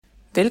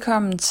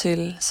Velkommen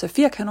til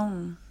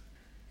Safirkanonen.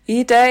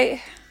 I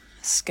dag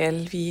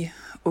skal vi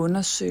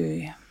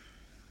undersøge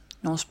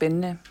nogle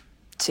spændende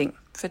ting,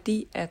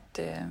 fordi at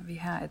vi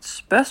har et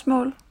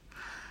spørgsmål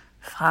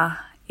fra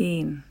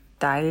en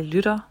dejlig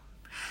lytter,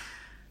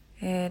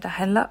 der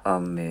handler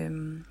om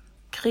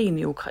krigen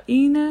i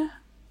Ukraine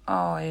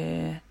og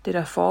det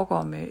der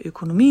foregår med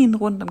økonomien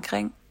rundt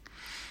omkring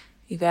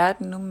i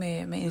verden nu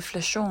med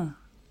inflation.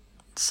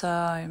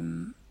 Så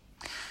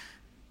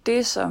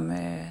det som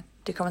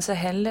det kommer til at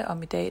handle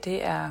om i dag,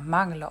 det er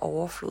mangel og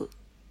overflod.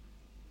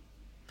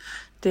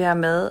 Det her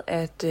med,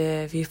 at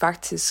vi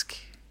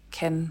faktisk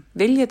kan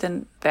vælge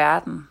den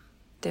verden,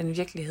 den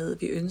virkelighed,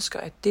 vi ønsker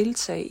at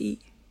deltage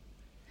i.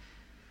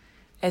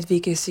 At vi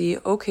kan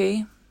sige,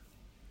 okay,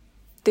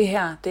 det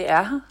her, det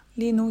er her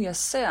lige nu. Jeg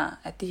ser,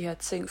 at de her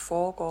ting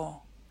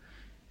foregår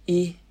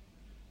i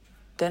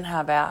den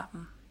her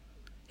verden.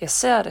 Jeg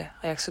ser det,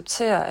 og jeg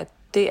accepterer, at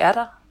det er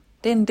der.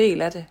 Det er en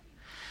del af det.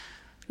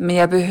 Men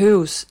jeg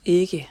behøves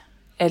ikke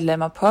at lade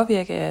mig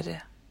påvirke af det.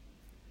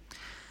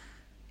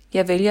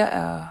 Jeg vælger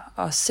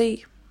at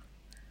se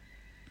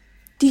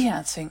de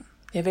her ting.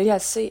 Jeg vælger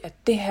at se,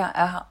 at det her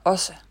er her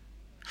også.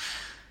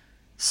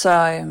 Så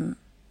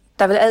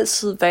der vil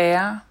altid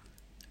være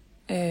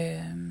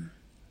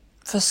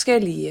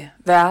forskellige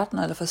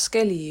verdener eller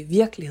forskellige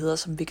virkeligheder,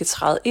 som vi kan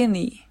træde ind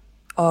i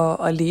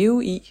og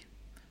leve i,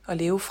 og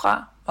leve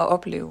fra og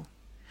opleve.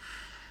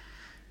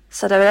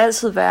 Så der vil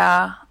altid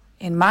være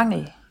en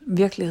mangel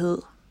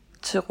virkelighed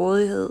til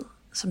rådighed,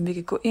 som vi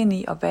kan gå ind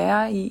i og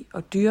være i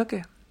og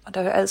dyrke. Og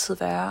der vil altid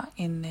være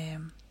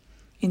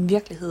en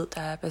virkelighed,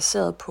 der er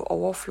baseret på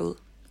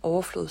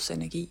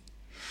overflodsenergi.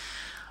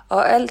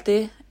 Og alt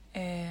det,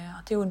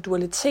 det er jo en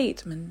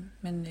dualitet,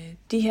 men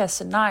de her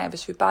scenarier,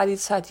 hvis vi bare lige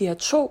tager de her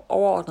 2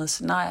 overordnede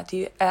scenarier,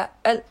 de er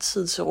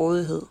altid til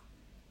rådighed.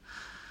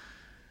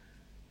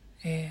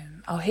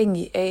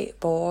 Afhængig af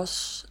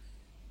vores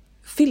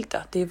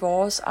filter. Det er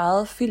vores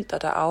eget filter,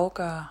 der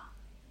afgør,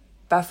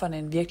 hvad for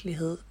en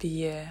virkelighed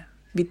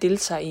vi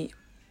deltager i.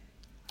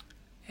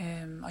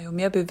 Og jo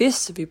mere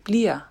bevidste vi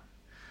bliver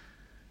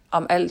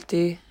om alt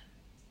det,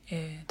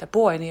 der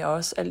bor inde i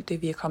os, alt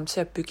det vi er kommet til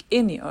at bygge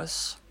ind i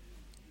os,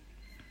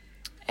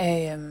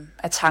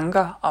 af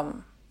tanker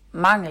om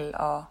mangel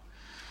og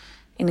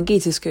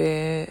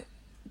energetiske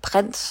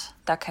print,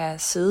 der kan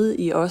sidde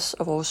i os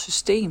og vores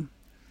system,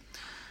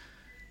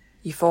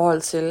 i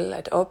forhold til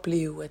at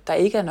opleve, at der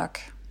ikke er nok.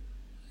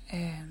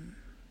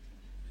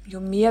 Jo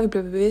mere vi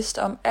bliver bevidst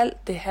om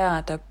alt det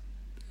her, der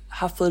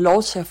har fået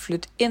lov til at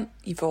flytte ind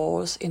i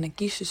vores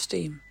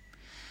energisystem,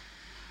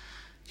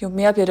 jo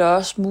mere bliver det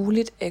også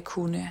muligt at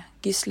kunne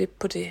give slip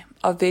på det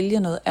og vælge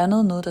noget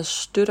andet, noget der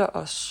støtter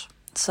os,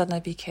 sådan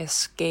at vi kan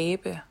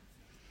skabe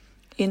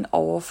en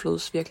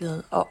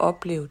overflodsvirkelighed og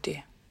opleve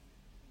det.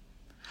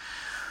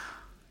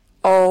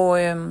 Og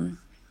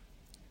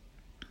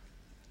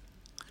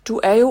du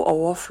er jo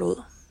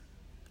overflod.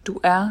 Du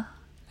er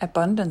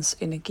abundance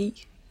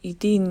energi. I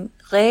din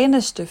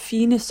reneste,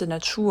 fineste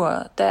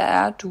natur, der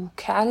er du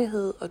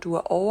kærlighed, og du er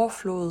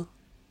overflod.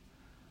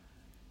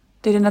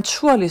 Det er det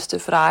naturligste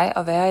for dig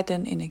at være i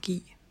den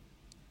energi.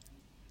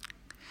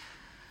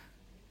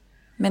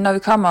 Men når vi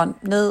kommer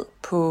ned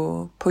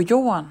på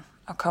jorden,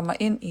 og kommer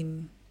ind i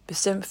en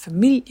bestemt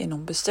familie,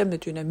 nogle bestemte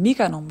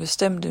dynamikker, nogle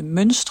bestemte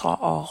mønstre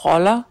og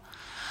roller,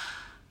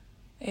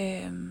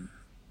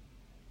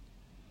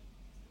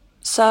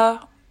 så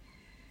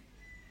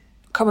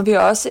kommer vi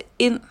også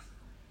ind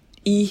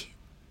i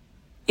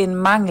en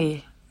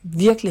mangel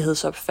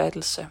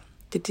virkelighedsopfattelse.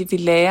 Det er det, vi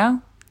lærer.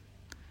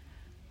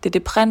 Det er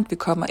det print, vi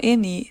kommer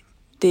ind i.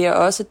 Det er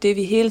også det,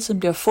 vi hele tiden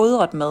bliver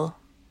fodret med.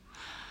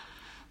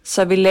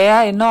 Så vi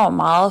lærer enormt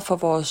meget fra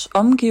vores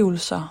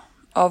omgivelser,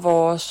 og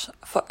vores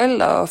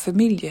forældre og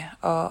familie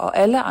og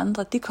alle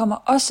andre, de kommer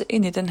også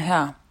ind i den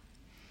her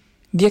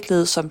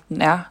virkelighed, som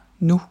den er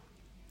nu.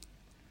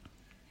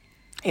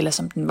 Eller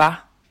som den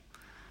var.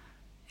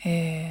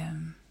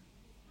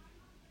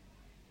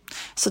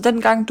 Så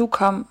den gang du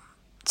kom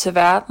til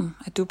verden,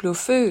 at du blev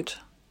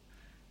født,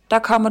 der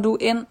kommer du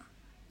ind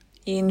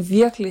i en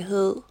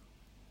virkelighed,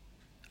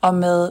 og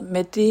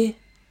med det,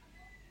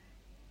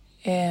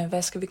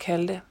 hvad skal vi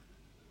kalde det?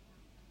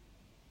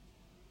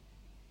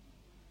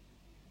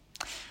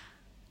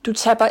 Du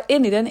tapper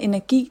ind i den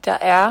energi, der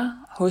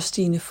er hos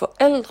dine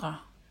forældre,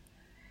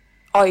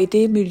 og i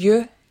det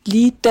miljø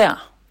lige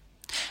der.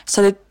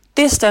 Så det er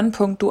det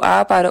standpunkt, du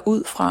arbejder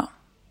ud fra.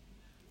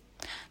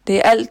 Det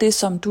er alt det,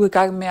 som du er i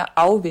gang med at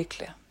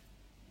afvikle.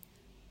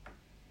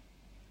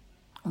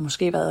 Og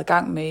måske været i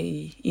gang med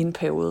i en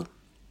periode.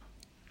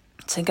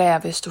 Tænker jeg,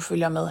 hvis du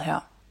følger med her.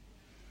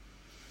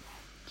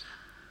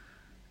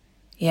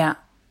 Ja.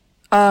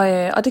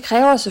 Og det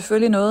kræver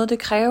selvfølgelig noget. Det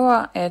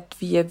kræver, at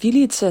vi er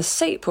villige til at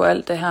se på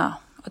alt det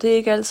her. Og det er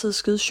ikke altid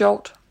skide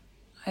sjovt.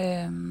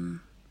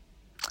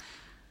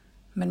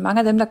 Men mange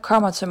af dem, der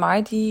kommer til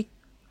mig, de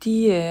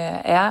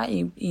er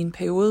i en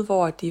periode,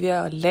 hvor de er ved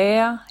at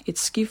lære et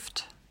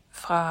skift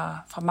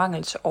fra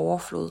mangel til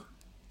overflod.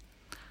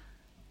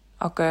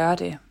 Og gøre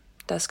det,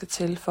 der skal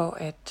til for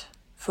at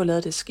få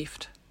lavet det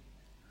skift.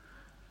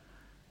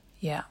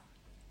 Ja.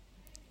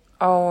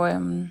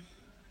 Og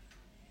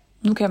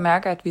nu kan jeg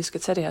mærke, at vi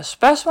skal tage det her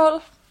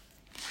spørgsmål.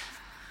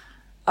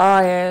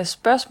 Og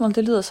spørgsmålet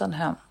det lyder sådan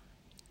her.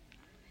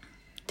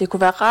 Det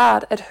kunne være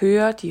rart at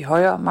høre de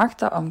højere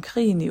magter om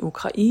krigen i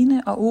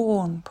Ukraine og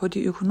uroen på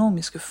de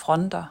økonomiske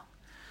fronter.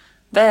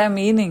 Hvad er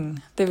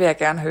meningen? Det vil jeg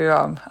gerne høre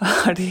om,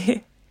 og det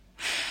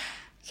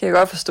kan jeg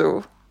godt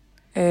forstå.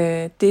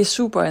 Det er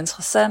super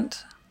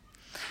interessant.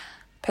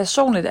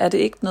 Personligt er det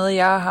ikke noget,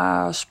 jeg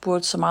har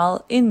spurgt så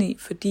meget ind i,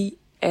 fordi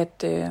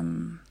at,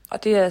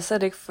 og det er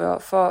slet ikke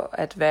for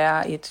at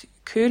være et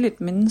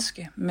køligt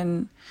menneske,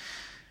 men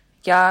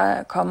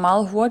jeg kom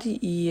meget hurtigt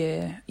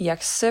i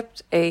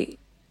accept af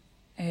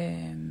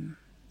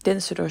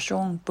den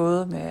situation,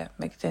 både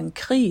med den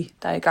krig,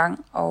 der er i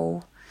gang,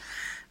 og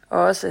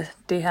også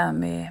det her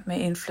med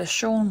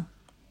inflation.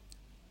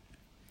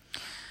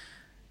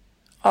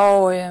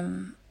 Og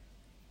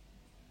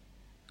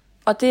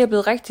det er jeg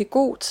blevet rigtig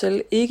god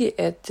til,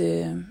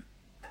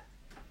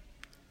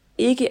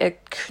 ikke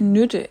at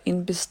knytte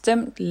en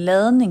bestemt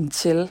ladning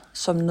til,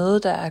 som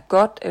noget, der er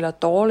godt, eller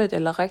dårligt,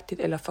 eller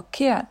rigtigt, eller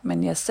forkert,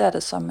 men jeg ser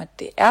det som, at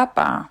det er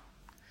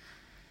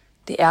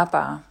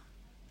bare.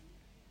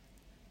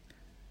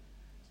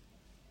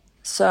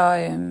 Så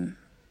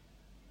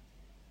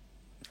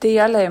det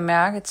jeg lagde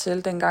mærke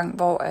til dengang,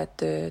 hvor at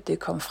det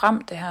kom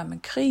frem, det her med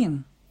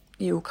krigen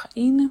i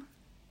Ukraine,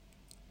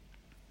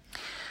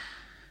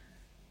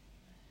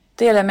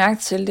 det jeg lagde mærke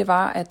til, det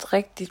var, at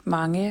rigtig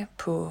mange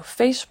på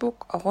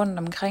Facebook og rundt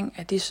omkring,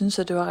 at de synes,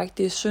 at det var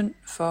rigtig synd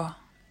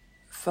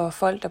for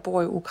folk, der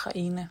bor i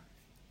Ukraine.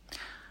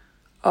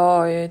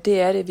 Og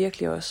det er det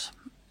virkelig også.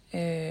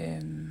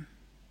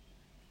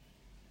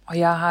 Og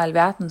jeg har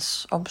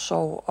alverdens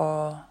omsorg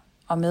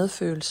og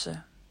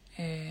medfølelse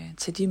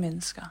til de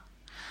mennesker.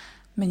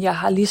 Men jeg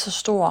har lige så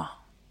stor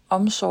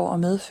omsorg og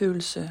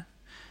medfølelse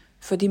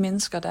for de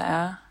mennesker, der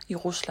er i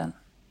Rusland.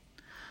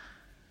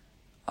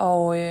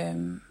 Og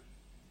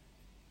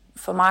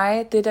for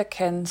mig, det der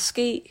kan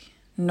ske,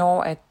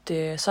 når at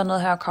sådan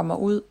noget her kommer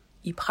ud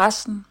i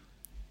pressen,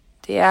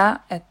 det er,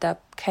 at der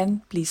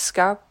kan blive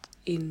skabt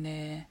en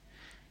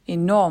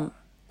enorm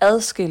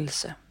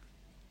adskillelse.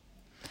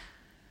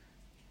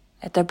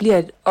 At der bliver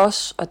et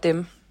os og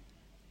dem.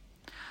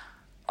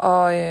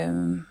 Og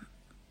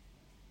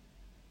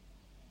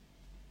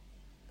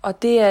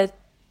det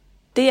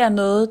er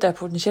noget, der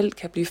potentielt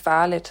kan blive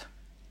farligt.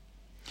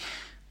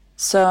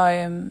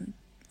 Så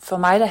for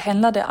mig, der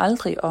handler det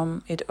aldrig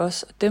om et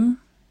os og dem.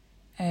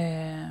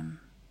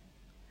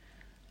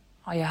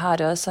 Og jeg har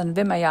det også sådan,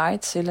 hvem er jeg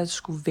til at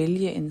skulle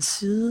vælge en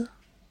side?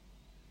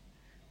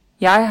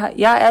 Jeg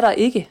er der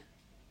ikke.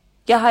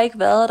 Jeg har ikke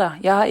været der.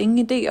 Jeg har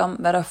ingen idé om,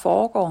 hvad der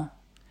foregår.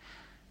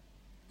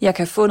 Jeg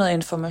kan få noget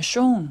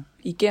information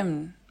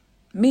igennem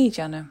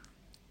medierne.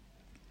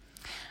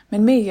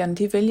 Men medierne,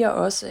 de vælger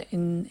også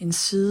en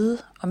side,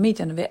 og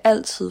medierne vil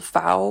altid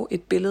farve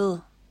et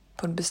billede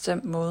på en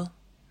bestemt måde.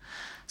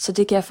 Så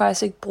det kan jeg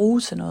faktisk ikke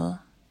bruge til noget.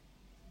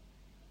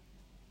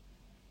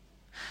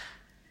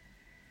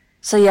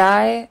 Så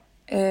jeg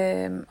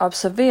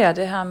observerer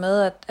det her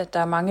med, at der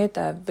er mange,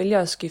 der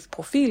vælger at skifte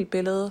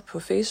profilbillede på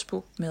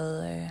Facebook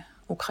med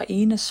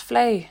Ukraines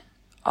flag.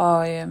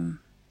 Og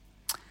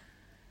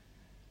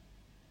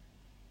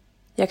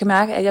jeg kan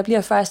mærke, at jeg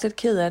bliver faktisk lidt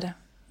ked af det.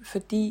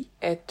 Fordi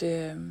at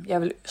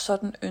jeg vil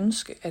sådan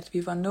ønske, at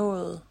vi var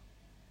nået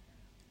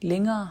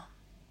længere.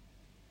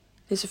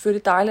 Det er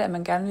selvfølgelig dejligt, at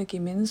man gerne vil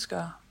give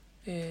mennesker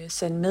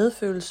sende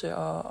medfølelse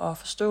og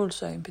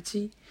forståelse og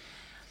empati.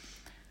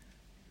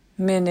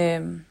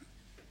 Men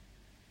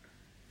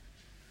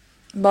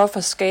hvorfor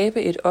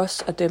skabe et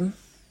os og dem?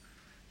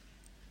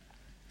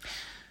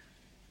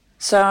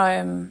 Så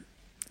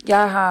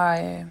jeg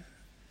har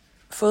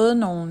fået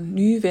nogle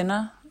nye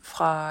venner,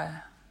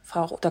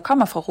 der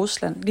kommer fra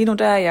Rusland. Lige nu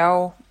der er jeg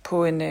jo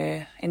på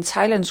en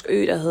thailandsk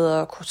ø, der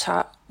hedder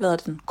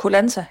Koh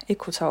Lanta, ikke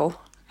Koh Tao.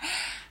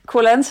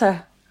 Koh Lanta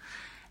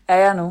er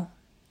jeg nu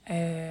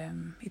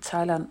i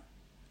Thailand.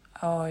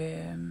 Og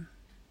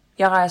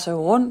jeg rejser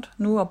jo rundt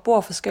nu og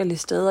bor forskellige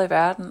steder i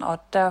verden, og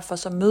derfor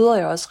så møder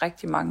jeg også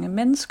rigtig mange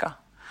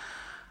mennesker.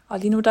 Og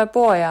lige nu der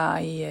bor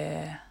jeg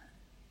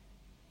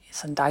i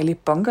sådan en dejlig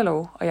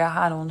bungalow, og jeg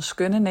har nogle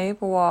skønne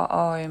naboer,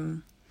 og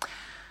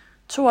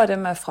 2 af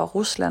dem er fra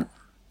Rusland.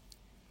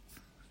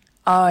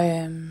 Og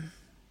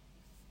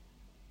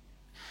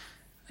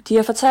de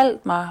har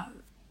fortalt mig,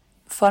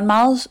 på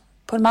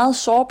en meget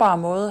sårbar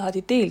måde, har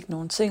de delt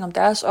nogle ting om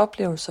deres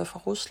oplevelser fra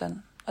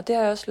Rusland. Og det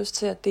har jeg også lyst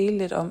til at dele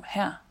lidt om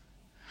her.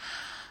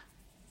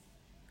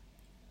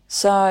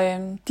 Så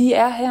de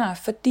er her,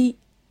 fordi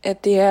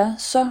at det er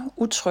så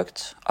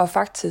utrygt og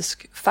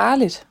faktisk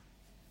farligt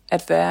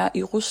at være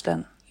i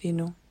Rusland lige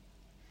nu.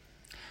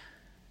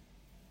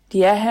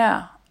 De er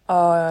her,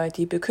 og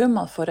de er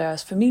bekymret for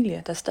deres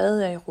familie, der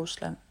stadig er i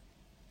Rusland.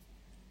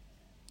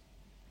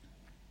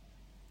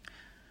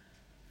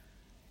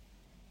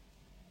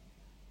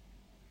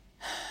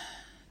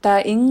 Der er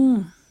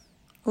ingen,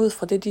 ud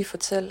fra det de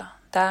fortæller,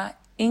 der er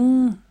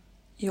ingen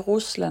i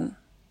Rusland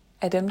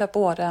af dem, der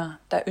bor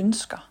der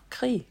ønsker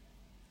krig.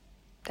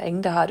 Der er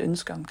ingen, der har et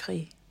ønske om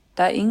krig.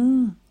 Der er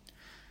ingen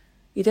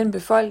i den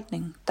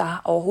befolkning,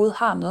 der overhovedet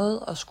har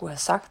noget at skulle have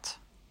sagt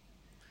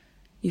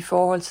i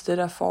forhold til det,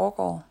 der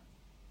foregår.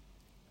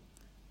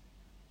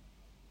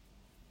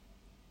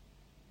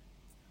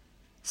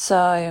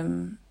 Så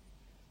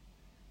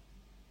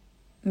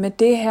med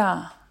det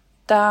her,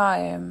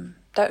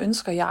 der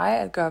ønsker jeg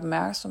at gøre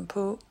opmærksom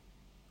på,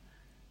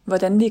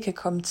 hvordan vi kan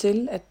komme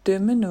til at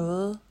dømme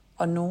noget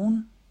og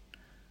nogen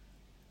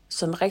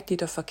som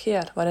rigtigt og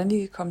forkert. Hvordan vi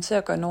kan komme til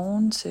at gøre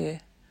nogen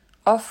til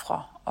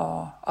ofre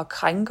og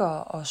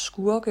krænkere og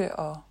skurke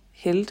og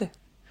helte.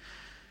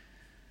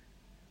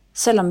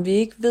 Selvom vi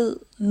ikke ved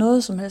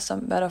noget som helst om,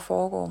 hvad der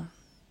foregår.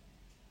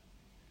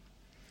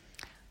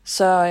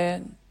 Så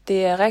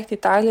det er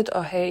rigtig dejligt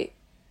at have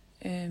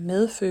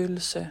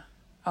medfølelse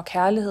og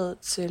kærlighed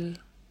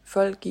til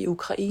folk i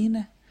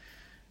Ukraine.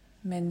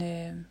 Men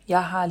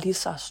jeg har lige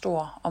så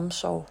stor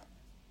omsorg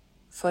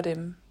for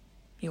dem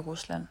i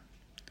Rusland.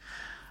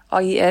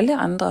 Og i alle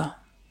andre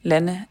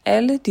lande,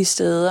 alle de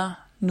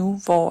steder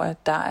nu, hvor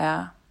at der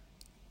er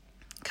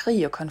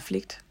krig og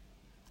konflikt.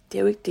 Det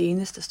er jo ikke det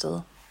eneste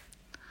sted.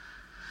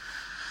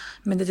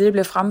 Men det er det, der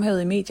bliver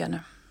fremhævet i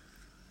medierne.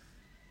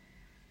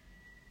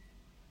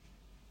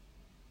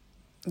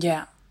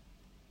 Ja.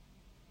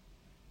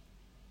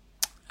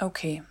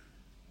 Okay.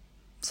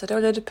 Så det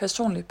var lidt et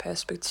personligt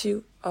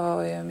perspektiv,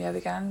 og jeg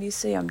vil gerne lige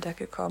se, om der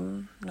kan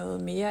komme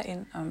noget mere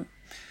ind om,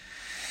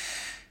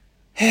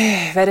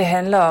 hvad det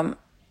handler om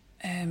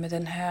med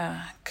den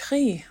her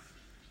krig.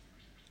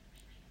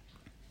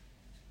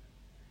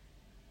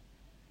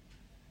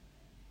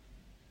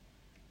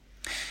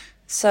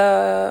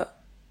 Så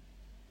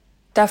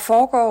der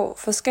foregår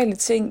forskellige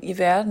ting i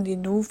verden lige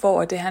nu,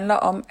 hvor det handler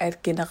om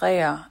at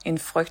generere en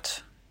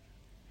frygt.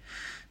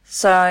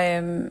 Så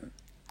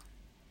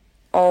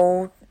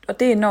og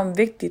det er enormt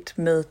vigtigt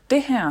med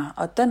det her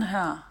og den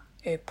her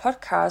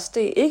podcast.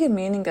 Det er ikke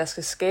meningen, der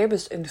skal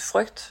skabes en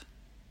frygt.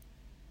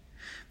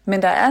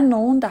 Men der er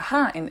nogen, der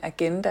har en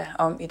agenda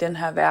om i den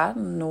her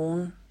verden,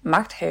 nogle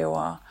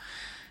magthavere,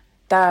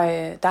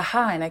 der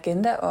har en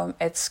agenda om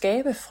at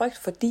skabe frygt,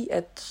 fordi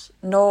at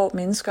når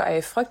mennesker er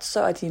i frygt,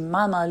 så er de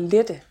meget, meget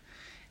lette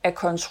at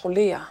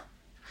kontrollere.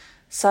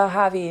 Så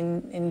har vi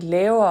en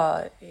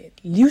lavere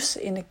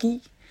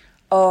livsenergi,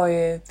 og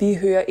vi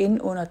hører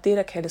ind under det,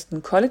 der kaldes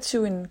den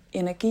kollektive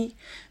energi.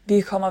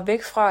 Vi kommer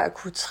væk fra at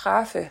kunne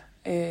træffe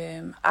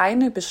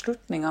egne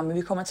beslutninger, men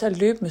vi kommer til at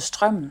løbe med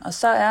strømmen, og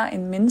så er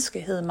en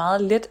menneskehed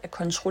meget let at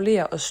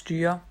kontrollere og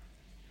styre.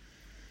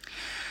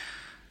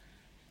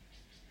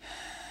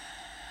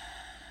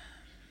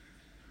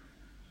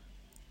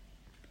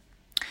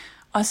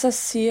 Og så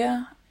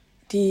siger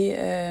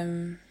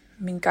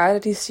mine guider,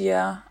 de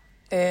siger,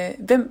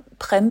 hvem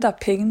printer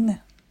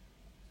pengene?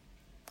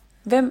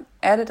 Hvem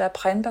er det, der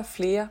printer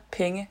flere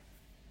penge?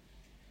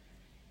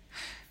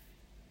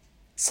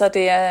 Så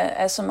det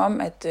er som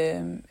om,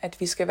 at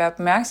vi skal være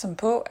opmærksom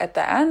på, at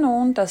der er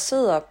nogen, der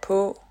sidder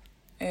på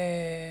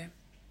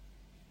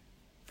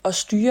og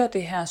styrer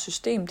det her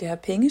system, det her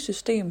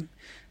pengesystem.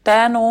 Der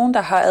er nogen,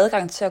 der har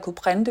adgang til at kunne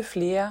printe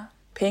flere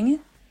penge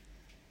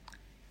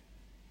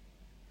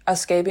og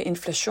skabe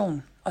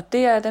inflation. Og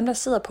det er dem, der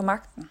sidder på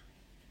magten.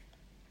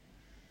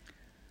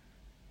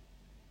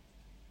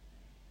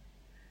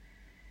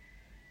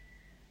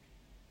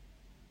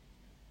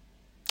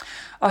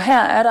 Og her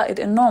er der et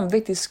enormt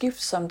vigtigt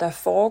skift, som der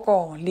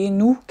foregår lige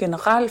nu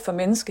generelt for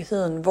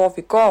menneskeheden, hvor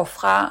vi går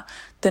fra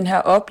den her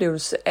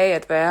oplevelse af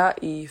at være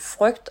i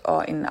frygt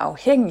og en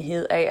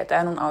afhængighed af, at der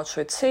er nogle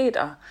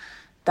autoriteter,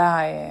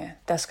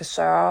 der skal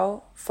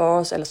sørge for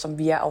os, eller som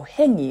vi er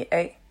afhængige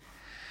af.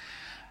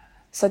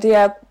 Så det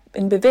er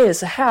en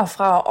bevægelse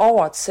herfra og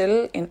over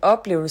til en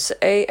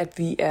oplevelse af, at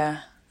vi er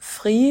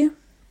frie,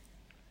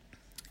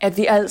 at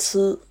vi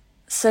altid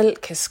selv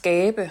kan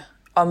skabe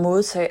og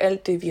modtage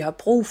alt det, vi har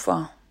brug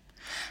for.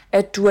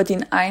 At du er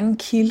din egen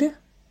kilde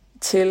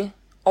til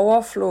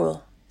overflod,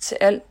 til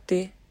alt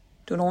det,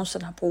 du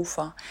nogensinde har brug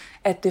for.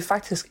 At det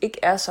faktisk ikke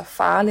er så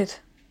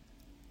farligt,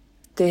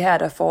 det her,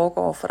 der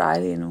foregår for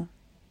dig lige nu.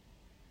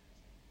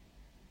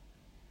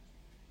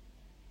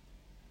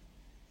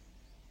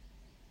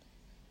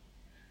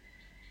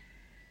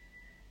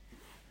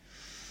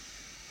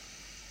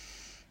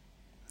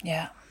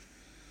 Ja.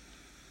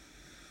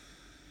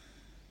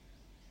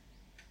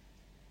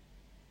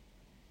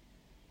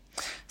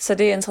 Så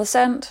det er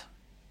interessant,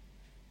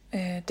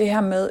 det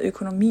her med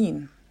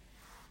økonomien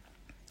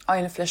og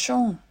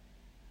inflation.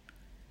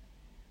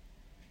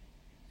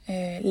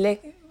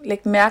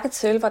 Læg mærke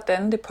til,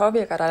 hvordan det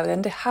påvirker dig,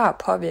 hvordan det har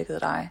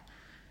påvirket dig.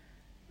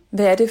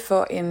 Hvad er det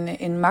for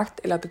en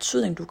magt eller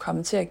betydning, du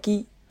kommer til at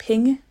give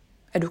penge?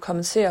 Er du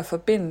kommet til at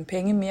forbinde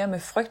penge mere med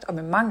frygt og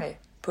med mangel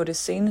på det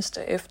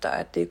seneste, efter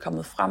at det er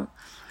kommet frem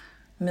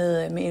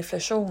med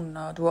inflationen,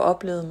 og du har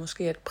oplevet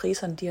måske, at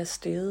priserne de er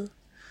steget?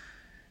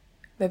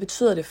 Hvad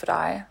betyder det for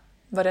dig?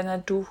 Hvordan er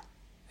du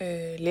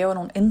laver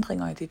nogle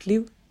ændringer i dit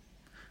liv?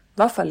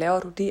 Hvorfor laver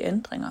du de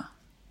ændringer?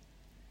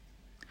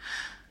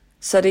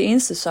 Så det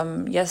eneste,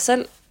 som jeg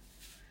selv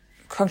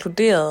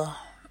konkluderede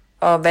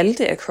og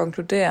valgte at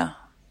konkludere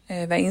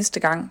hver eneste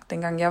gang,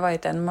 dengang jeg var i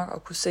Danmark,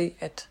 og kunne se,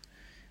 at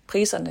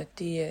priserne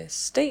de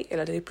steg,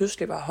 eller det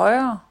pludselig var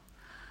højere.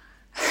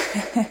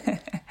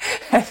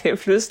 At det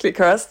pludselig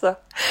koster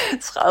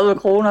 30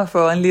 kroner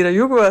for en liter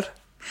yoghurt.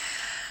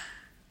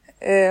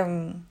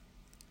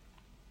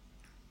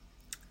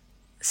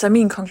 Så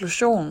min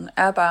konklusion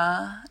er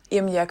bare,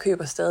 jamen jeg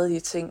køber stadig de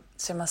ting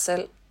til mig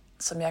selv,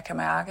 som jeg kan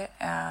mærke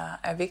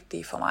er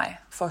vigtige for mig,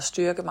 for at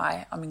styrke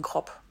mig og min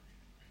krop.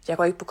 Jeg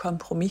går ikke på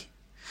kompromis.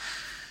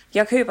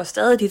 Jeg køber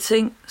stadig de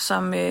ting,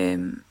 som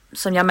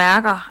jeg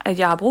mærker, at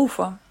jeg har brug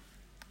for,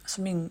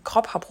 som min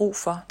krop har brug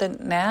for. Den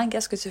næring,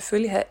 jeg skal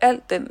selvfølgelig have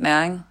alt den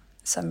næring,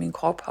 som min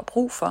krop har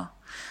brug for.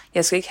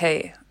 Jeg skal ikke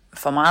have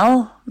for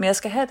meget, men jeg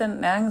skal have den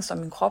næring, som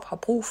min krop har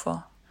brug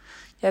for.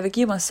 Jeg vil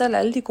give mig selv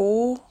alle de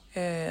gode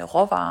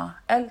råvarer,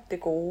 alt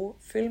det gode.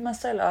 Fylde mig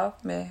selv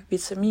op med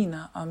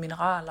vitaminer og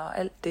mineraler og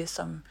alt det,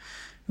 som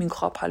min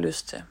krop har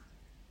lyst til.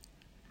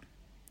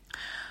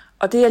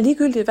 Og det er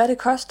ligegyldigt, hvad det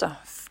koster.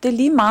 Det er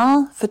lige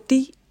meget,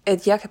 fordi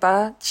at jeg kan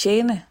bare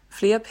tjene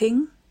flere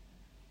penge.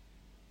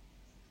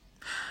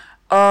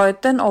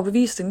 Og den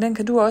overbevisning, den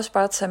kan du også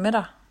bare tage med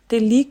dig. Det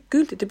er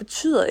ligegyldigt. Det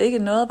betyder ikke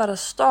noget, hvad der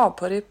står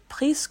på det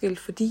prisskilt,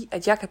 fordi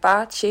at jeg kan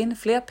bare tjene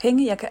flere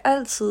penge. Jeg kan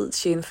altid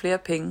tjene flere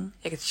penge.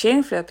 Jeg kan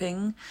tjene flere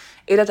penge,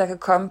 eller der kan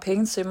komme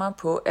penge til mig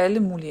på alle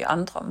mulige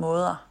andre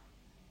måder.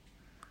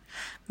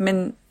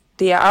 Men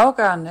det er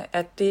afgørende,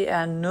 at det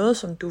er noget,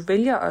 som du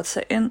vælger at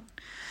tage ind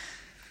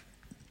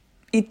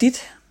i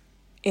dit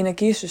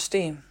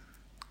energisystem.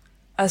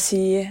 Og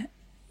sige,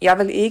 jeg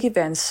vil ikke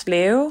være en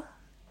slave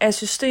af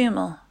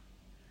systemet.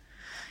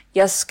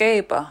 Jeg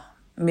skaber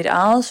mit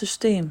eget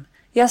system.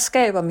 Jeg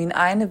skaber mine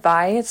egne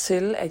veje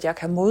til, at jeg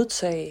kan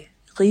modtage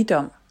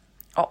rigdom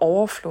og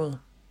overflod.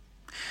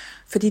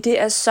 Fordi det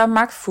er så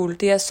magtfuldt,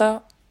 det er så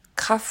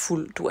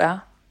kraftfuldt, du er.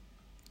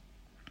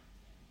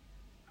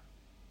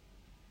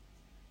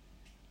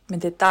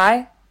 Men det er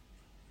dig,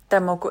 der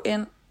må gå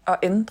ind og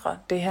ændre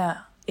det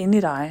her inde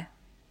i dig.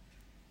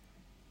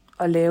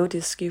 Og lave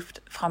det skift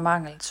fra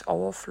mangel til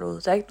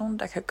overflod. Der er ikke nogen,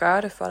 der kan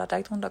gøre det for dig. Der er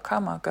ikke nogen, der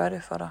kommer og gør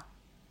det for dig.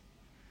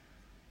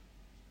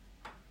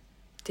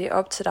 Det er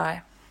op til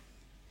dig.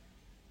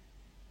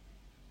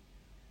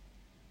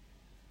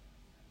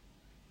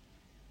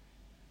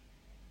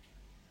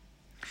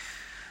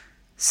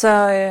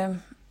 Så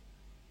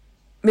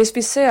hvis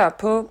vi ser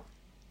på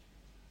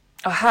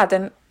og har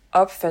den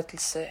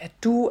opfattelse, at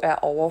du er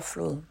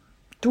overflod,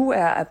 du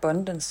er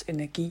abundance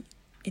energi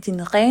i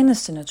din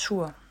reneste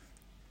natur,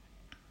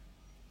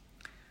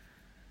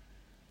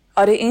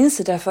 og det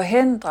eneste, der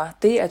forhindrer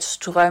det at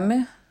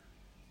strømme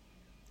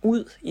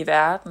ud i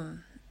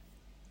verden,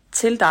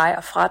 til dig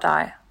og fra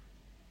dig,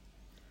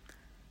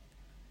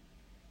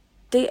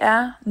 det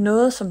er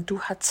noget, som du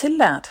har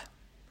tillært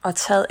og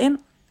taget ind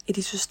i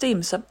dit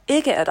system, som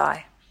ikke er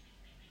dig.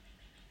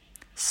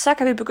 Så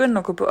kan vi begynde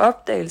at gå på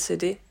opdagelse i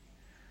det.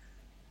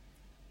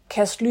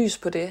 Kast lys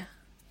på det.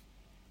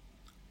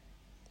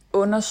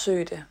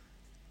 Undersøg det.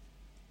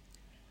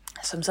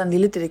 Som sådan en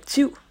lille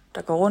detektiv,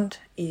 der går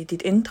rundt i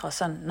dit indre,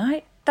 sådan,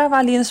 nej, der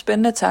var lige en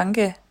spændende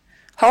tanke.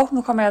 Hov,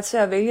 nu kommer jeg til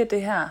at vælge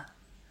det her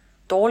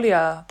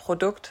dårligere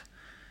produkt,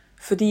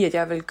 fordi at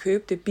jeg vil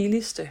købe det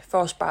billigste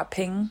for at spare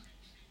penge.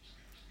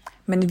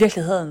 Men i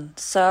virkeligheden,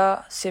 så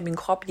siger min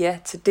krop ja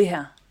til det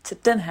her,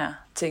 til den her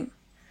ting.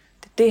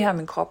 Det er det her,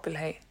 min krop vil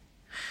have.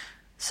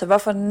 Så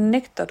hvorfor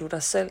nægter du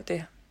dig selv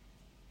det?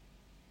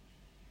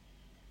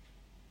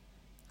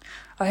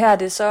 Og her er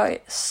det så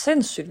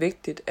sindssygt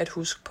vigtigt at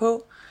huske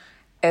på,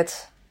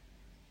 at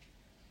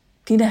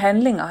dine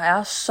handlinger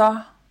er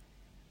så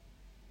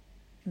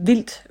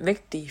vildt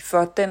vigtige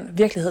for den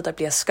virkelighed, der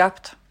bliver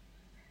skabt.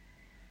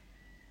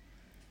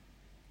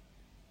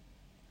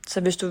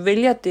 Så hvis du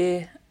vælger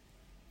det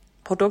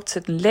produkt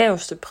til den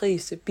laveste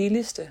pris, det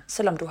billigste,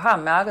 selvom du har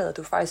mærket, at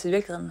du faktisk i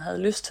virkeligheden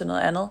havde lyst til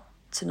noget andet,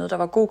 til noget, der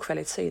var god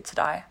kvalitet til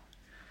dig,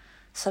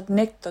 så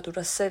nægter du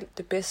dig selv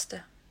det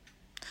bedste.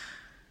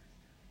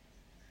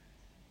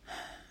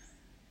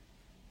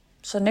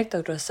 Så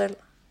nægter du dig selv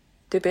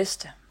det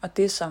bedste, og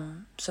det,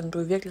 som du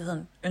i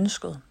virkeligheden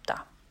ønskede dig.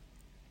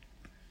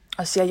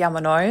 Og siger, jeg må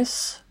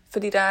nøjes,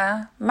 fordi der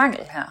er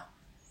mangel her.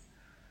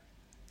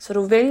 Så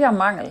du vælger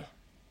mangel.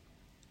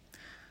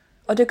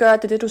 Og det gør,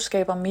 at det er det, du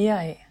skaber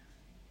mere af.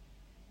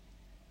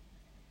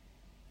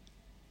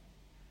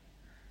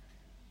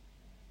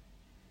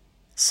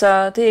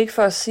 Så det er ikke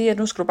for at sige, at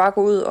nu skal du bare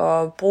gå ud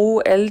og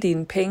bruge alle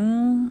dine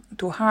penge,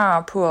 du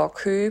har på at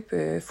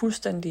købe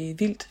fuldstændig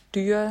vildt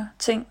dyre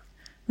ting.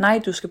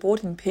 Nej, du skal bruge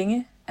dine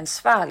penge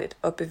ansvarligt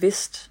og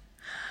bevidst.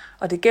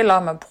 Og det gælder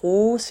om at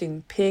bruge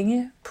sine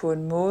penge på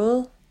en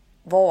måde,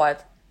 hvor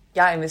at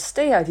jeg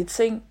investerer i de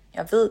ting,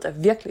 jeg ved, der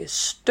virkelig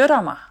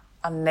støtter mig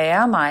og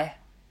nærer mig.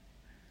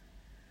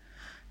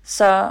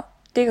 Så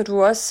det kan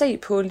du også se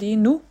på lige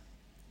nu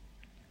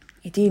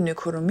i din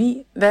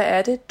økonomi. Hvad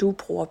er det, du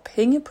bruger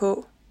penge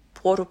på?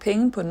 Bruger du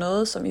penge på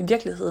noget, som i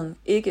virkeligheden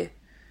ikke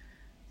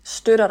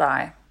støtter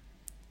dig?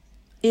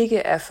 Ikke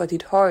er for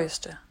dit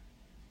højeste?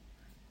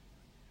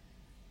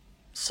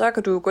 så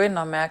kan du gå ind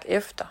og mærke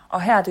efter.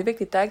 Og her er det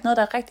vigtigt, der er ikke noget,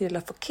 der er rigtigt eller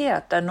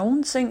forkert. Der er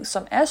nogle ting,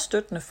 som er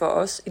støttende for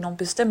os i nogle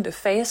bestemte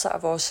faser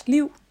af vores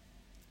liv.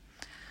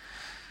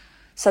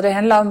 Så det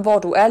handler om, hvor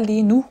du er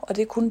lige nu, og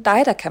det er kun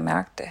dig, der kan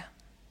mærke det.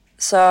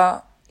 Så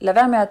lad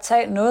være med at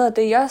tage noget af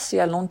det, jeg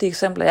siger, eller nogle af de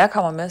eksempler, jeg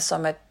kommer med,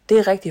 som at det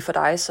er rigtigt for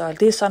dig, så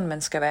det er sådan,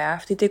 man skal være.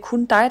 Fordi det er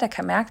kun dig, der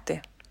kan mærke det.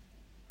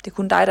 Det er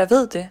kun dig, der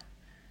ved det.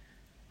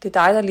 Det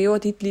er dig, der lever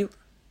dit liv.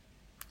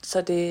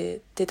 Så det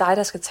er dig,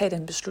 der skal tage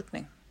den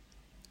beslutning.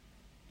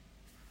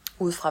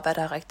 Ud fra, hvad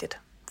der er rigtigt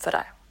for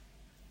dig.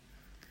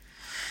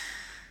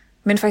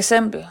 Men for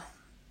eksempel,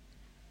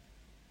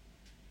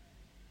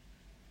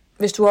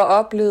 hvis du har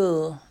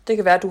oplevet, det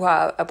kan være, at du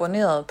har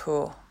abonneret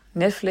på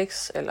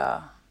Netflix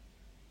eller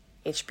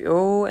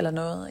HBO eller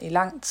noget i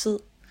lang tid,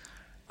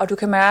 og du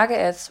kan mærke,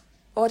 at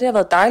det har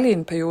været dejligt i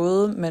en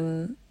periode,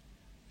 men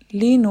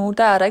lige nu,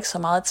 der er der ikke så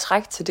meget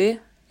træk til det,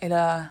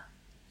 eller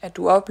at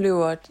du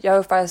oplever, at jeg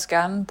vil faktisk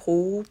gerne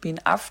bruge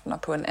mine aftener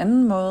på en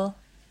anden måde.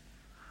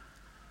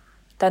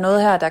 Der er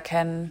noget her, der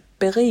kan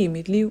berige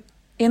mit liv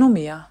endnu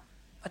mere,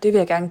 og det vil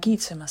jeg gerne give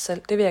til mig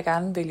selv, det vil jeg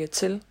gerne vælge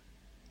til.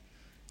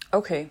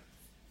 Okay.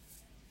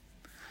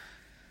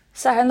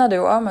 Så handler det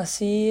jo om at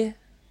sige,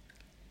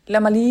 lad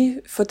mig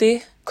lige få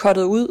det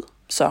cuttet ud,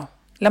 så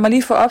lad mig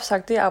lige få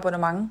opsagt det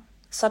abonnement,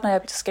 sådan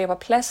at jeg skaber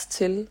plads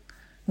til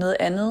noget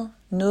andet,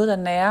 noget der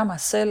nærer mig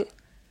selv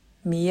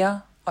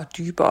mere og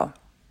dybere.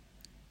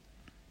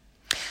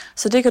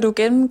 Så det kan du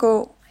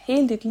gennemgå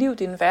hele dit liv,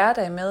 din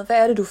hverdag med. Hvad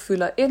er det, du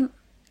fylder ind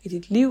i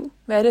dit liv?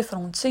 Hvad er det for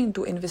nogle ting,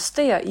 du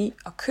investerer i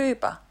og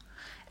køber?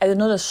 Er det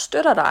noget, der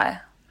støtter dig?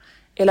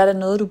 Eller er det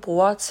noget, du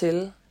bruger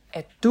til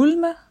at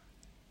dulme,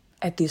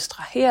 at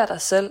distrahere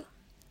dig selv?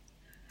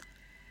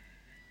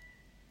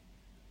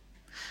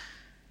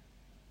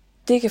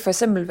 Det kan for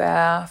eksempel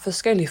være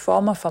forskellige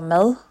former for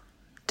mad.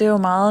 Det er jo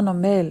meget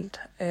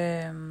normalt,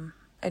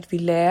 at vi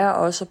lærer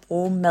også at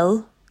bruge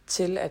mad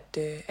til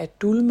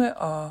at dulme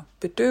og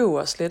bedøve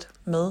os lidt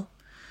med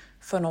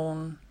for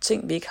nogle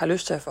ting, vi ikke har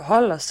lyst til at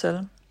forholde os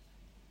til.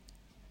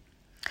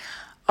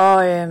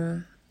 Og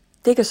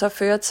det kan så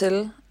føre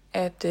til,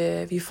 at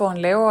vi får en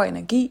lavere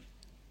energi,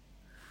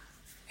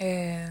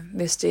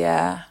 hvis det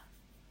er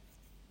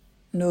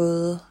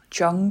noget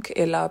junk,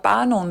 eller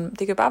bare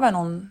det kan bare være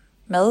nogle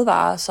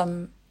madvarer,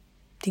 som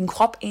din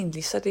krop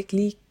egentlig så det ikke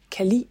lige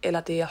kan lide,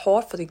 eller det er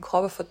hårdt for din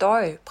krop at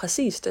fordøje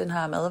præcis den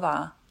her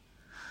madvare.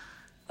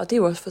 Og det er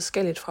jo også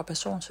forskelligt fra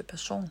person til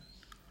person.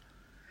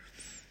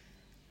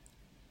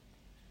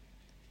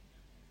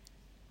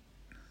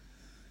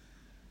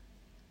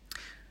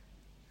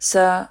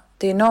 Så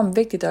det er enormt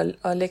vigtigt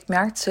at lægge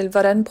mærke til,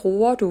 hvordan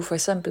bruger du for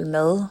eksempel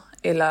mad,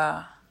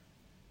 eller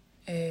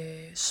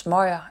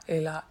smøger,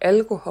 eller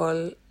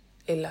alkohol,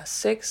 eller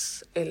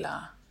sex,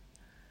 eller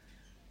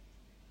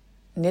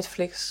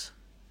Netflix.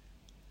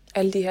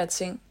 Alle de her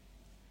ting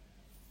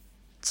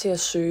til at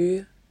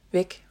søge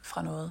væk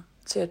fra noget,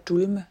 til at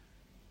dulme.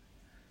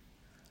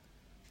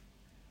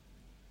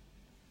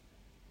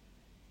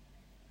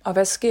 Og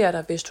hvad sker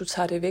der, hvis du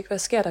tager det væk? Hvad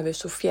sker der, hvis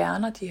du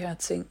fjerner de her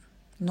ting?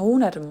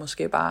 Nogle af dem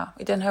måske bare.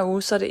 I den her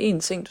uge, så er det en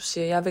ting, du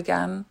siger, jeg vil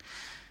gerne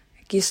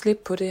give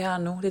slip på det her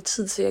nu. Det er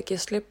tid til at give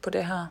slip på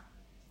det her.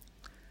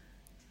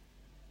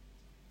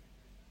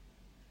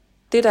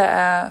 Det, der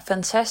er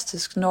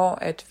fantastisk, når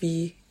at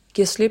vi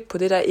giver slip på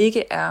det, der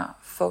ikke er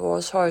for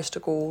vores højeste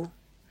gode,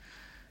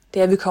 det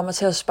er, at vi kommer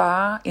til at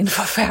spare en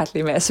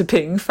forfærdelig masse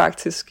penge,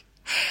 faktisk.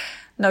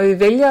 Når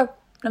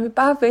vi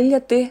bare vælger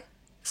det,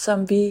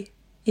 som vi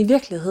i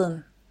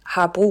virkeligheden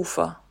har brug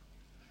for.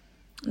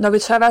 Når vi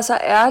tør være så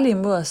ærlige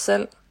mod os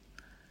selv,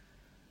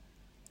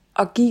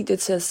 og give det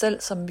til os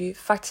selv, som vi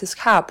faktisk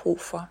har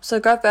brug for, så kan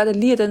det godt være, at det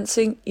lige er den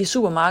ting i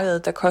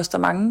supermarkedet, der koster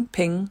mange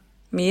penge,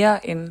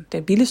 mere end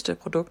det billigste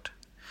produkt.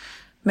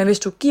 Men hvis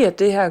du giver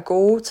det her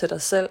gode til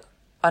dig selv,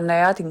 og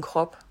nærer din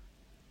krop,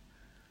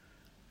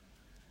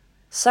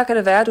 så kan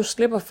det være, at du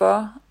slipper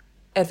for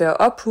at være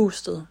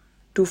oppustet.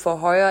 Du får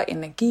højere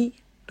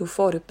energi, du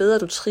får det bedre,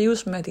 du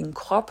trives med din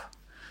krop.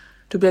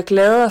 Du bliver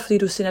gladere, fordi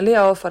du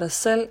signalerer over for dig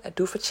selv, at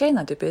du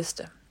fortjener det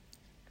bedste.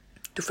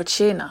 Du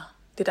fortjener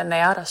det, der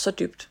nærer dig så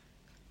dybt.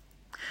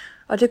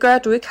 Og det gør,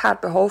 at du ikke har et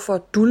behov for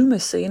at dulme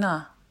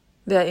senere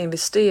ved at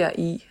investere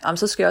i,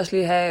 så skal jeg også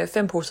lige have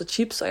 5 poser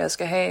chips, og jeg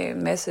skal have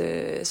en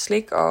masse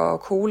slik og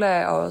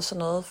cola og sådan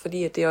noget,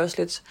 fordi at det er også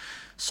lidt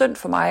synd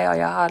for mig, og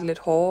jeg har det lidt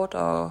hårdt,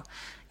 og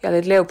jeg er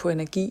lidt lav på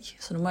energi,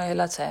 så nu må jeg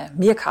hellere tage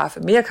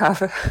mere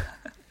kaffe.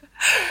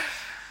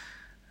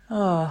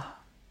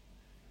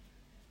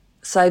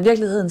 Så i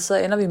virkeligheden så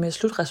ender vi med et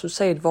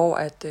slutresultat, hvor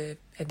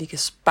at vi kan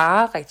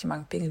spare rigtig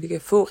mange penge, vi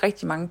kan få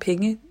rigtig mange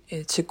penge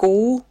til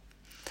gode,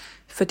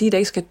 fordi der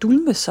ikke skal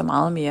dulmes så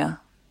meget mere.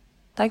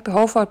 Der er ikke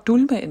behov for at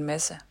dulme en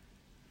masse.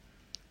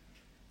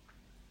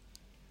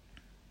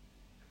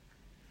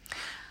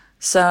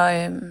 Så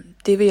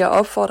det vil jeg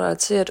opfordre dig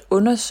til at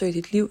undersøge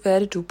dit liv. Hvad er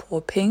det, du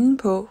bruger penge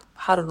på?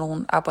 Har du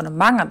nogle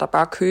abonnementer, der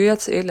bare kører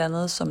til et eller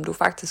andet, som du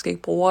faktisk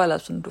ikke bruger, eller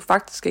som du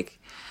faktisk ikke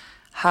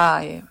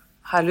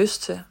har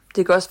lyst til?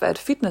 Det kan også være et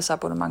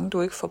fitnessabonnement,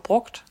 du ikke får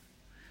brugt.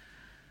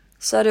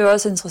 så er det jo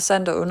også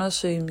interessant at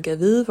undersøge, om du kan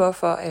vide,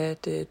 hvorfor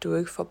at du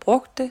ikke får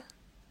brugt det.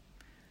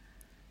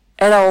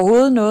 Er der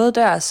overhovedet noget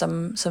der,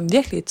 som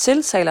virkelig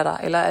tiltaler dig,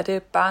 eller er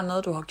det bare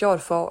noget, du har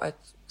gjort for at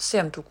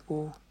se, om du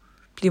kunne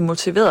blive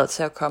motiveret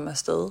til at komme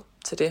afsted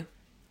til det?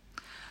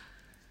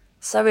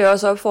 Så vil jeg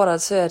også opfordre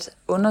dig til at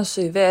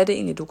undersøge, hvad er det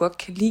egentlig, du godt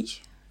kan lide?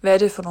 Hvad er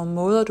det for nogle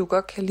måder, du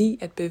godt kan lide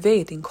at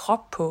bevæge din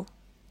krop på?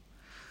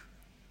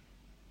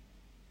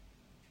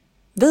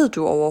 Ved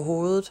du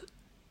overhovedet,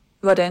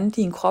 hvordan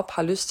din krop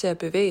har lyst til at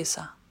bevæge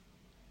sig?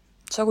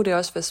 Så kunne det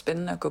også være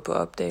spændende at gå på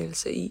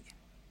opdagelse i.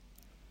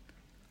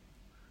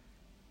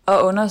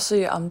 Og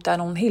undersøge, om der er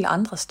nogle helt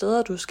andre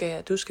steder,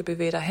 du skal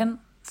bevæge dig hen,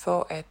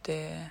 for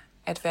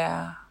at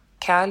være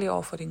kærlig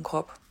over for din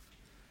krop.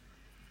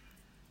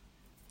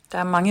 Der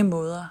er mange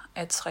måder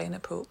at træne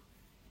på.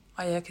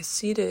 Og jeg kan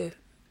sige det,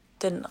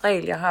 den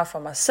regel jeg har for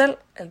mig selv,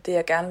 eller det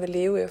jeg gerne vil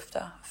leve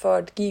efter, for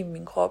at give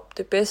min krop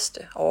det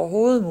bedste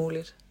overhovedet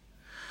muligt.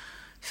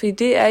 Fordi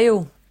det er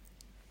jo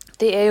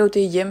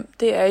det hjem,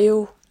 det er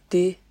jo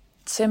det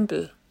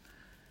tempel,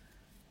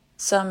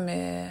 som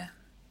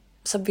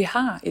vi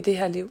har i det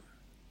her liv.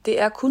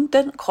 Det er kun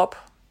den krop,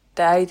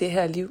 der er i det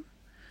her liv.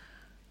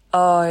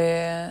 Og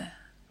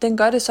den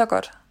gør det så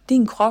godt.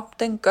 Din krop,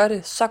 den gør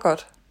det så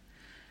godt.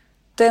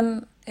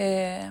 Den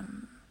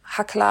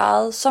har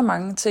klaret så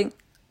mange ting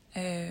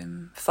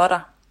for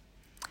dig.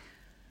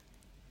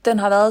 Den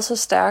har været så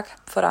stærk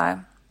for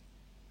dig.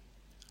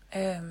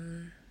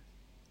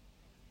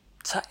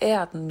 Så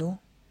ær den nu.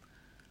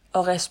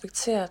 Og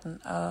respekter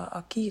den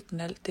og giv den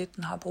alt det,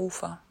 den har brug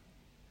for.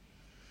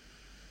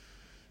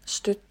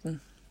 Støt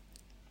den.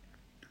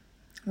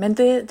 Men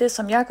det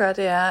som jeg gør,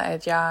 det er,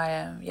 at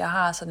jeg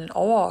har sådan en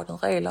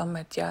overordnet regel om,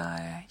 at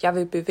jeg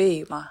vil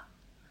bevæge mig.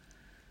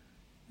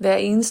 Hver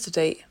eneste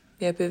dag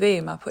vil jeg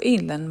bevæge mig på en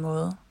eller anden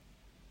måde.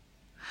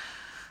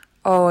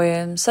 Og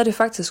så er det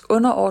faktisk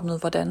underordnet,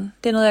 hvordan.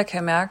 Det er noget, jeg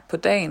kan mærke på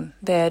dagen.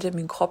 Hvad er det,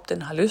 min krop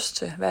den har lyst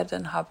til? Hvad er det,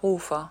 den har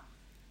brug for?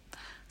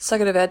 Så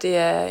kan det være, at det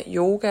er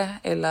yoga,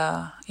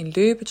 eller en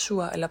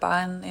løbetur, eller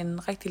bare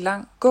en rigtig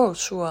lang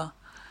gåtur.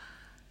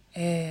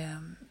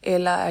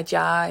 Eller at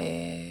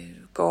jeg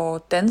går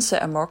danse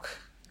amok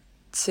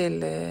til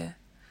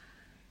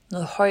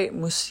noget høj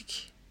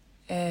musik.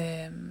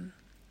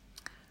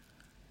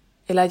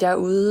 Eller at jeg er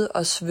ude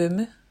og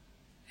svømme.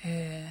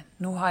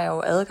 Nu har jeg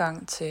jo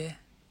adgang til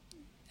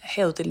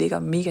havet, det ligger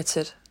mega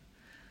tæt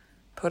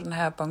på den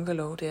her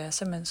bungalow. Det er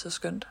simpelthen så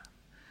skønt.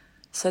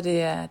 Så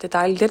det er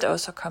dejligt let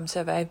også at komme til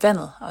at være i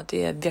vandet, og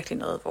det er virkelig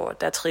noget, hvor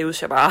der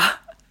trives jeg bare.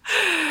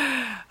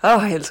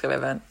 Jeg elsker at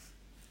være vand.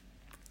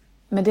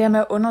 Men det her med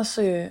at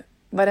undersøge,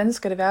 hvordan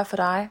skal det være for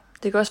dig?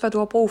 Det kan også være, at du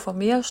har brug for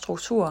mere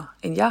struktur,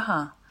 end jeg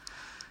har.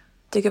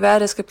 Det kan være,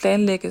 at det skal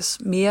planlægges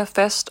mere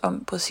fast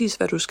om præcis,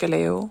 hvad du skal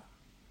lave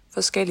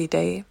forskellige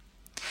dage.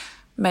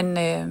 Men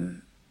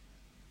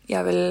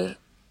jeg vil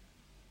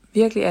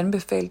virkelig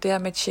anbefale det her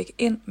med at tjekke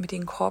ind med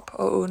din krop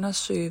og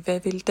undersøge, hvad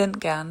vil den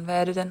gerne?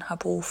 Hvad er det, den har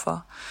brug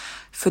for?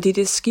 Fordi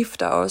det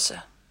skifter også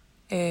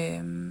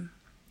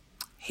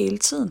hele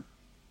tiden.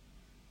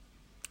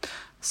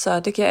 Så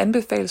det kan jeg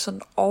anbefale sådan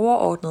en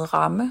overordnet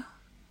ramme,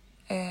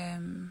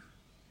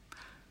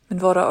 men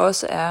hvor der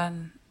også er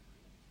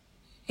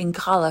en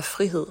grad af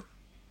frihed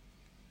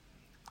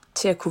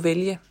til at kunne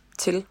vælge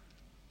til.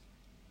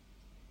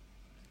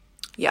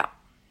 Ja.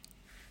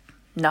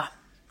 Nå,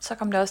 så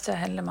kommer det også til at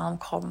handle meget om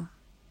kroppen.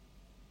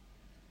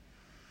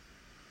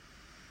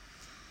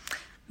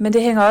 Men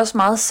det hænger også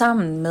meget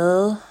sammen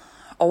med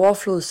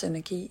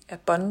overflodsenergi,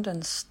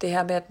 abundance, det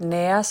her med at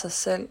nære sig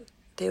selv.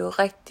 Det er jo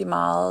rigtig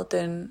meget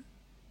den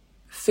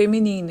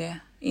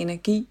feminine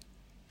energi,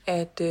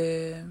 at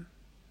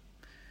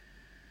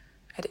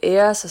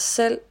ære sig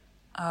selv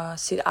og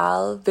sit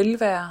eget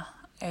velvære,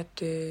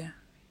 at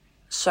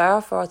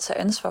sørge for at tage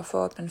ansvar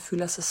for, at man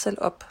fylder sig selv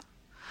op.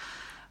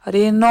 Og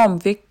det er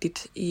enormt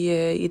vigtigt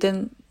i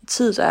den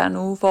tid, der er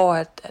nu, hvor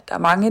at der er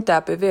mange, der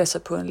bevæger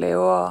sig på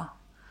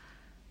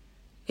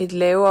et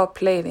lavere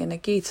plan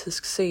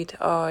energetisk set,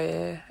 og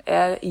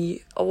er i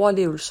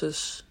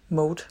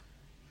overlevelsesmode.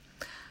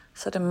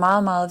 Så det er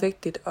meget, meget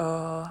vigtigt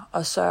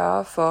at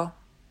sørge for,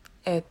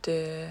 at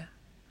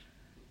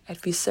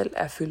vi selv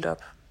er fyldt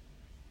op.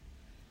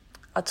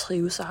 Og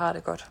trives og har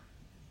det godt.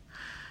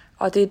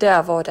 Og det er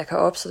der, hvor der kan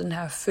opstå den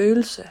her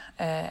følelse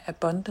af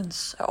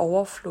abundance, af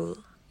overflod.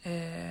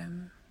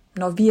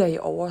 Når vi er i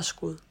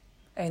overskud,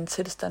 af en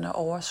tilstand af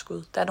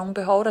overskud. Der er nogle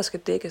behov, der skal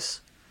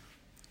dækkes.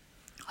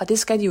 Og det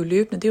skal de jo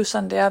løbende. Det er jo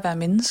sådan, det er at være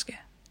menneske.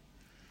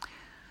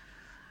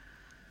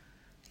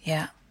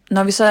 Ja.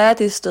 Når vi så er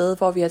det sted,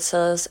 hvor vi har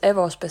taget os af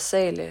vores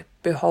basale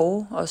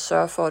behov, og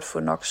sørger for at få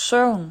nok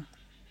søvn,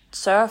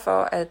 sørger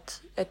for,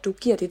 at du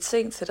giver de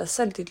ting til dig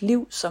selv, dit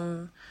liv,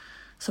 som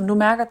du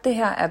mærker, at det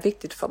her er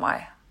vigtigt for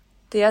mig.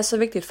 Det er så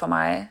vigtigt for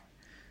mig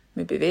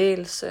med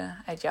bevægelse,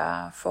 at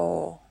jeg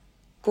får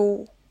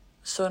god,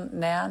 sund,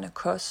 nærende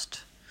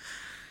kost.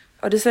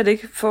 Og det er slet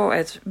ikke for,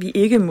 at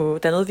der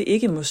er noget, vi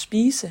ikke må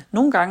spise.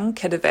 Nogle gange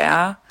kan det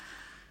være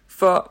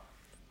for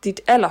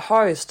dit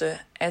allerhøjeste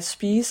at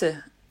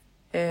spise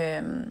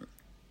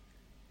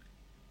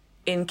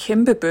en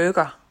kæmpe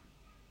burger,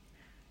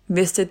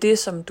 hvis det er det,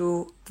 som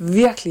du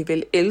virkelig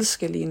vil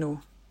elske lige nu.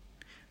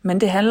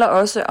 Men det handler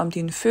også om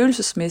din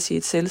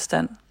følelsesmæssige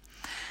tilstand.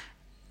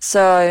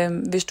 Så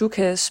hvis du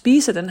kan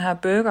spise den her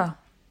burger,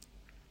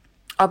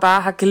 og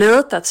bare har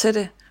glædet dig til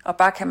det, og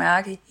bare kan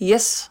mærke,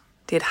 yes,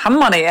 det er et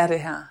hamrende ære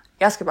det her.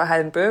 Jeg skal bare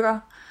have en burger.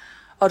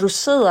 Og du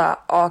sidder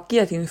og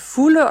giver din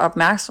fulde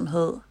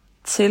opmærksomhed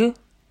til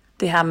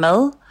det her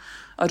mad,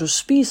 og du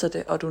spiser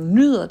det, og du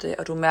nyder det,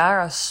 og du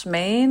mærker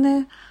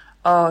smagene,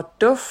 og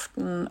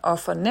duften, og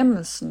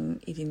fornemmelsen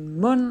i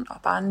din mund,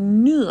 og bare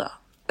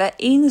nyder hver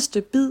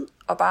eneste bid,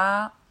 og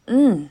bare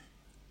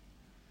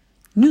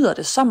nyder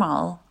det så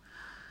meget,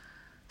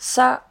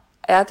 så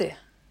er det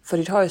for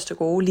dit højeste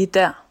gode lige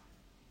der.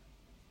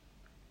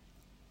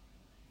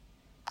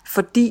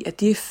 Fordi at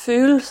de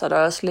følelser, der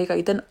også ligger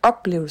i den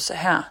oplevelse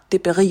her,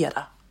 det beriger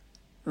dig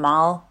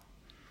meget.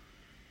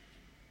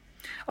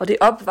 Og det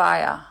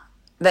opvejer,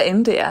 hvad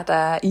end det er, der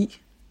er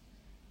i.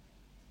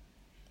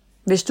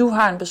 Hvis du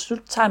har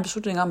tager en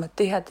beslutning om, at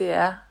det her det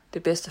er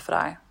det bedste for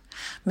dig.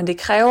 Men det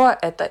kræver,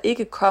 at der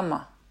ikke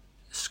kommer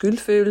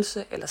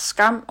skyldfølelse eller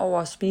skam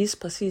over at spise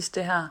præcis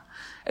det her.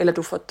 Eller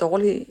du får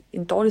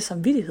en dårlig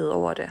samvittighed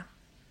over det.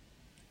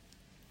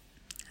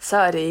 Så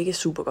er det ikke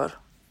super godt.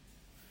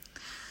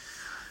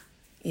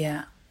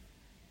 Ja.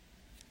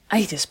 Ej,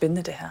 det er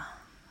spændende det her.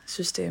 Jeg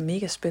synes, det er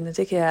mega spændende.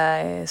 Det kan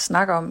jeg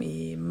snakke om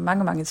i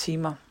mange, mange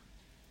timer.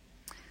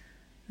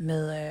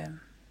 Med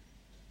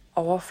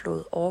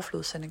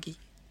overflodsenergi.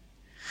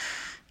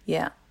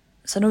 Ja,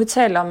 så nu vi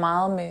taler om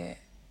meget med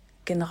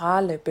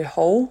generelle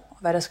behov, og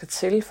hvad der skal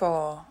til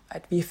for,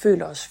 at vi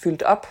føler os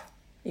fyldt op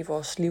i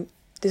vores liv.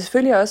 Det er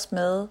selvfølgelig også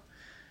med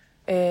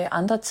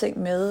andre ting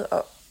med,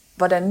 og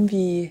hvordan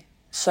vi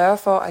sørger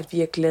for, at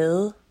vi er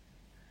glade.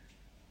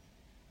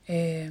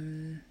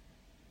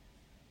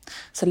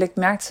 Så læg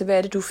mærke til, hvad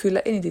er det, du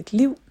fylder ind i dit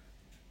liv.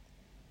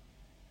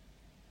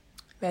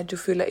 Hvad er det, du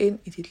fylder ind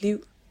i dit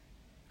liv?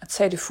 Og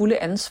tag det fulde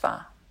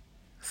ansvar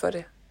for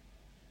det.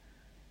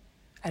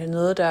 Er det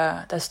noget,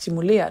 der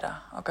stimulerer dig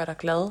og gør dig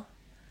glad?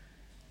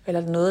 Eller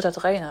er det noget, der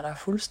dræner dig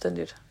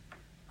fuldstændigt?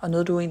 Og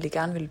noget, du egentlig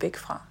gerne vil væk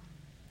fra?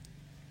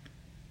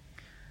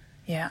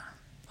 Ja.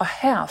 Og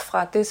her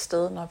fra det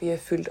sted, når vi er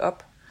fyldt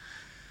op,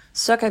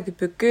 så kan vi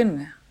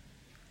begynde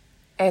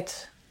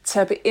at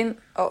tappe ind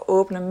og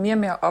åbne mere og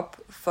mere op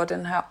for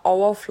den her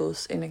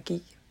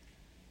overflodsenergi.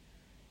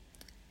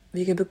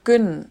 Vi kan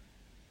begynde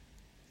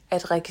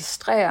at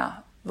registrere,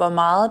 hvor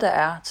meget der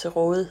er til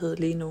rådighed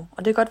lige nu.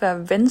 Og det kan godt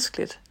være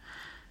vanskeligt,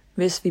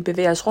 hvis vi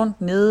bevæger os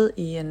rundt nede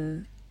i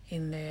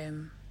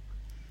en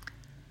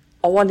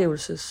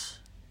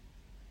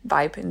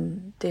overlevelses-vibe,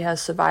 det her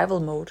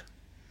survival mode.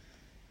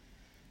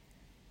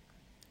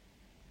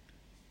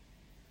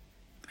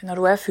 Men når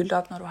du er fyldt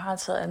op, når du har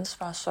taget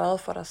ansvar og sørget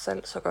for dig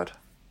selv så godt,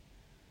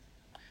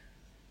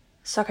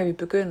 så kan vi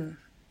begynde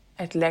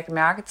at lægge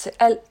mærke til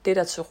alt det,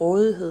 der er til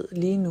rådighed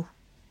lige nu.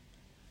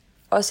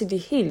 Også i de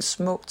helt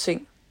små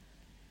ting.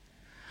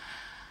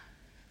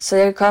 Så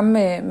jeg kan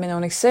komme med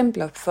nogle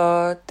eksempler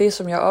for det,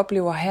 som jeg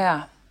oplever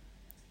her,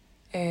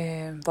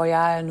 hvor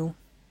jeg er nu.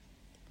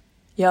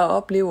 Jeg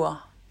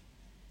oplever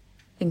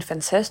en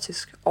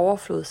fantastisk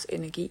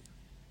overflodsenergi.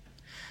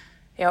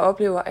 Jeg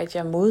oplever, at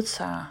jeg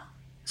modtager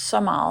så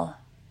meget.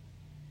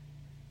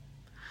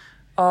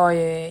 Og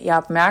jeg er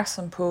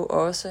opmærksom på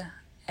også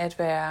at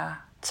være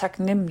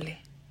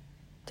taknemmelig.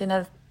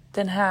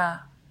 Den her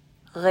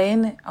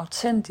rene,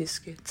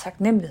 autentiske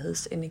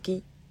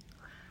taknemmelighedsenergi,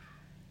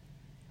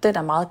 den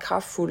er meget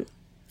kraftfuld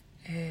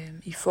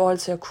i forhold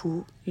til at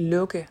kunne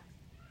lukke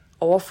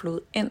overflod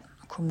ind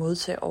og kunne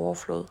modtage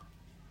overflod.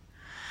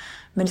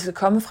 Men det skal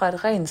komme fra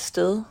et rent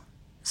sted,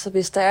 så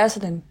hvis der er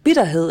sådan en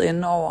bitterhed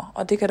indenover,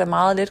 og det kan der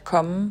meget let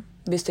komme,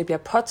 hvis det bliver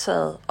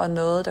påtaget, og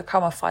noget, der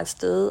kommer fra et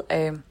sted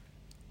af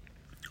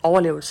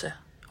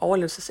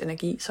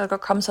overlevelsesenergi, så kan der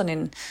godt komme sådan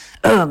en,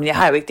 men jeg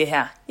har jo ikke det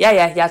her.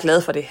 Ja, jeg er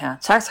glad for det her.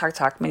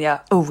 Tak, men jeg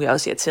er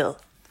også irriteret.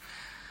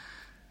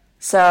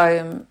 Så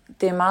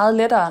det er meget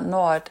lettere,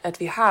 når at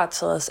vi har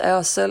taget os af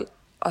os selv,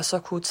 og så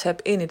kunne tabe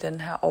ind i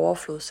den her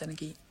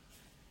overflodsenergi.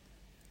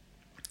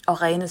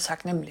 Og rene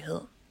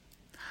taknemmelighed.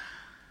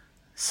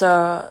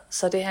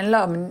 Så det handler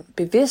om en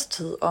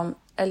bevidsthed om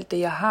alt det,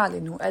 jeg har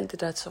lige nu, alt det,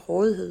 der er til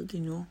rådighed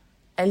lige nu.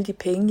 Alle de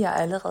penge, jeg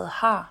allerede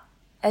har.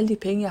 Alle de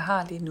penge, jeg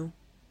har lige nu.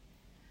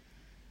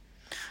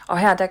 Og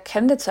her, der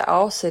kan det tage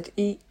afsæt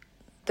i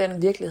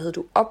den virkelighed,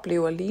 du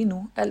oplever lige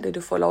nu. Alt det,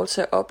 du får lov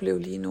til at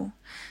opleve lige nu.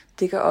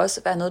 Det kan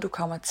også være noget, du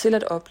kommer til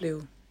at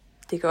opleve.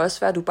 Det kan også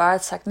være, at du bare er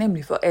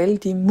taknemmelig for alle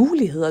de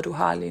muligheder, du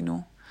har lige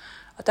nu.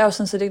 Og der er jo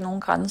sådan set ikke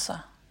nogen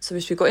grænser. Så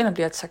hvis vi går ind og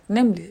bliver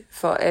taknemmelige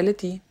for alle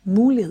de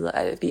muligheder,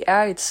 at vi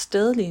er et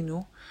sted lige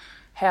nu,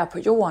 her på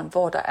jorden,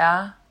 hvor der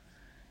er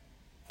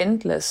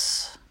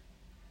endless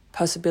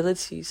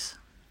possibilities,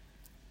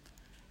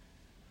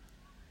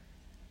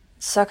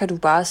 så kan du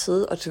bare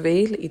sidde og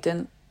dvæle i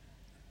den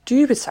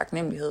dybe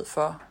taknemmelighed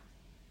for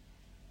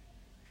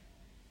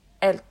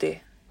alt det,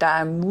 der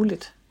er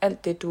muligt.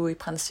 Alt det, du i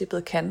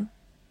princippet kan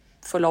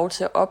få lov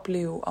til at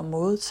opleve og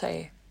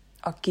modtage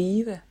og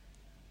give.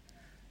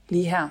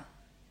 lige her.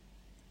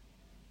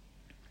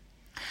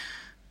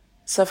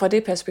 Så fra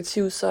det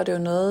perspektiv, så er det jo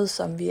noget,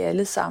 som vi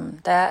alle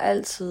sammen, der er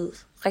altid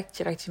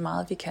rigtig, rigtig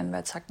meget, vi kan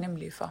være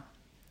taknemmelige for.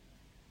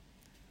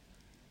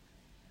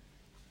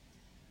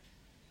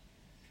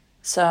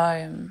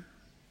 Så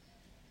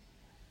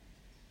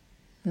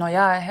når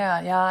jeg er her,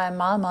 jeg er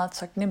meget, meget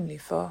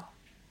taknemmelig for,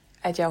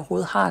 at jeg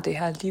overhovedet har det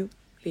her liv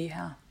lige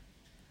her.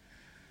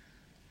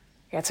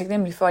 Jeg er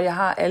taknemmelig for, at jeg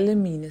har alle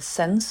mine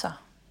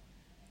sanser.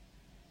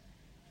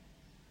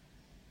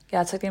 Jeg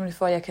er taknemmelig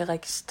for, at jeg kan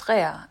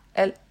registrere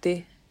alt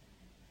det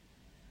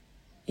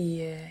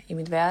i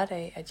min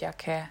hverdag, at jeg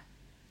kan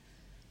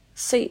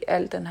se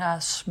al den her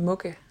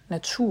smukke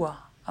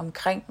natur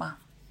omkring mig,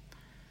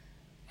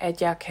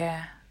 at jeg kan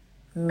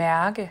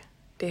mærke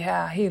det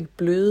her helt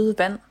bløde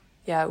vand,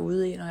 jeg er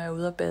ude i, når jeg er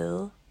ude at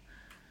bade,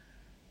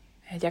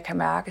 at jeg kan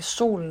mærke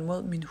solen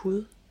mod min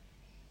hud,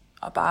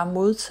 og bare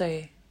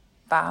modtage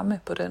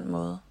varme på den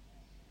måde,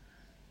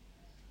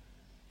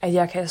 at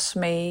jeg kan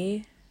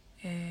smage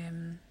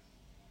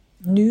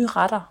nye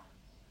retter,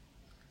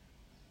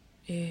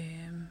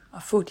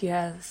 og få de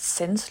her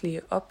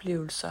sanselige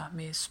oplevelser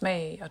med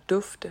smag og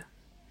dufte.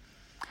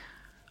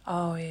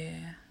 Og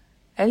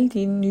alle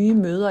de nye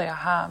møder, jeg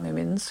har med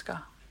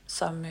mennesker,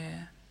 som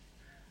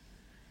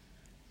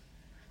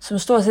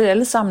stort set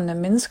alle sammen er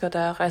mennesker,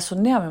 der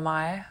resonerer med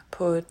mig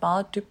på et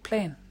meget dybt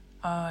plan.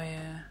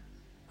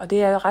 Og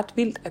det er jo ret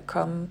vildt at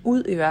komme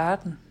ud i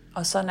verden,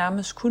 og så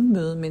nærmest kun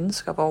møde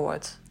mennesker,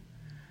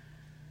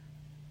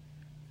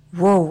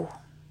 hvor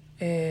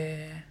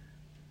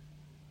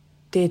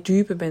det er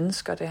dybe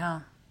mennesker, det her.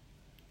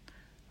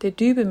 Det er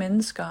dybe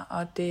mennesker,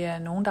 og det er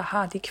nogen, der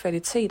har de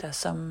kvaliteter,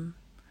 som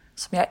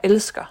jeg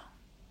elsker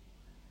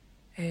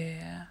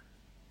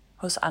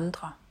hos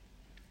andre.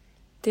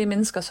 Det er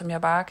mennesker, som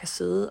jeg bare kan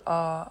sidde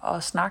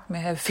og snakke med,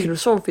 have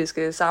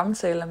filosofiske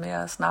samtaler med,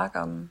 og snakke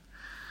om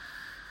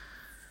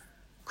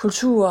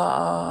kultur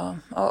og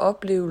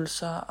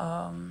oplevelser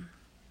og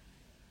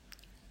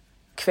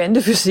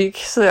kvantefysik.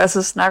 Så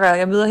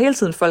jeg møder hele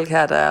tiden folk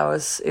her, der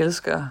også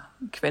elsker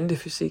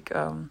kvantefysik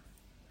og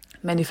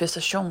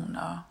manifestation,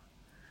 og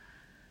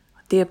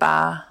det er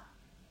bare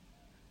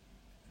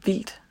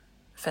vildt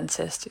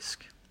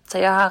fantastisk. Så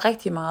jeg har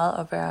rigtig meget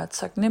at være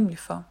taknemmelig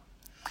for.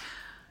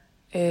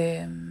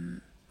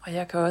 Og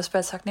jeg kan også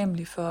være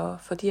taknemmelig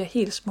for de her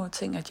helt små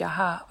ting, at jeg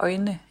har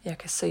øjne, jeg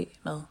kan se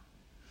med.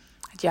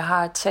 At jeg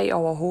har et tag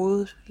over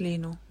hovedet lige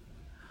nu.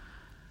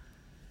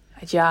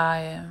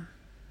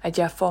 At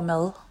jeg får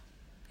mad.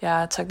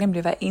 Jeg er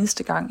taknemmelig hver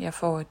eneste gang, jeg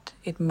får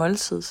et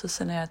måltid, så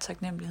sender jeg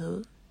taknemmelighed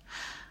ud.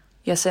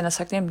 Jeg sender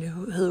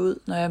taknemmelighed ud,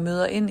 når jeg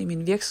møder ind i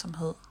min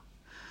virksomhed,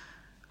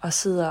 og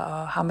sidder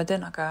og har med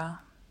den at gøre.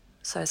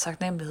 Så jeg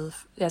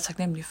er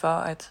taknemmelig for,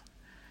 at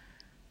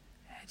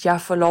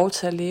jeg får lov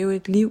til at leve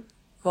et liv,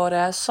 hvor der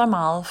er så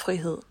meget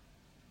frihed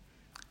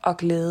og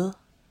glæde.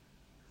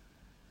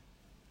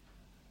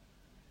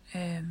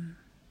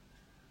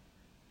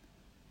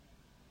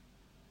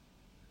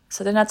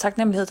 Så den her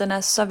taknemmelighed, den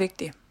er så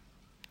vigtig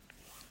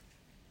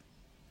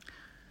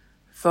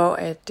for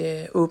at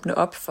åbne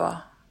op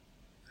for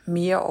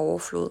mere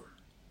overflod.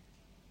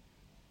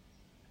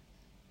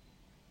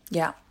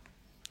 Ja.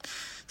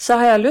 Så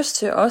har jeg lyst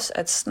til også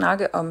at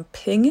snakke om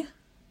penge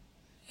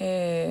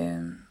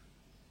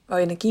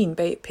og energien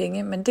bag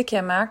penge, men det kan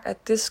jeg mærke,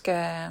 at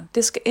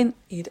det skal ind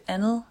i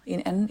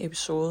en anden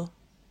episode.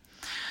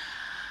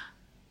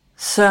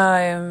 Så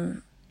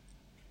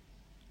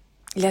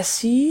lad os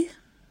sige,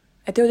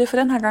 at det var det for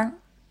den her gang.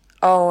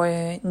 Og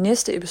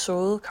næste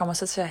episode kommer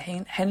så til at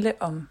handle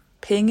om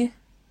penge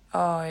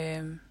og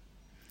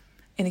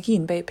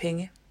energien bag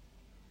penge.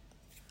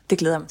 Det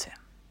glæder jeg mig til.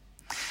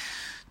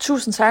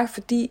 Tusind tak,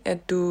 fordi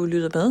at du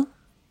lyttede med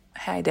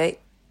her i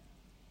dag.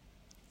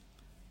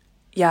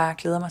 Jeg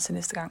glæder mig til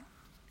næste gang.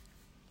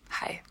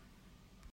 Hej.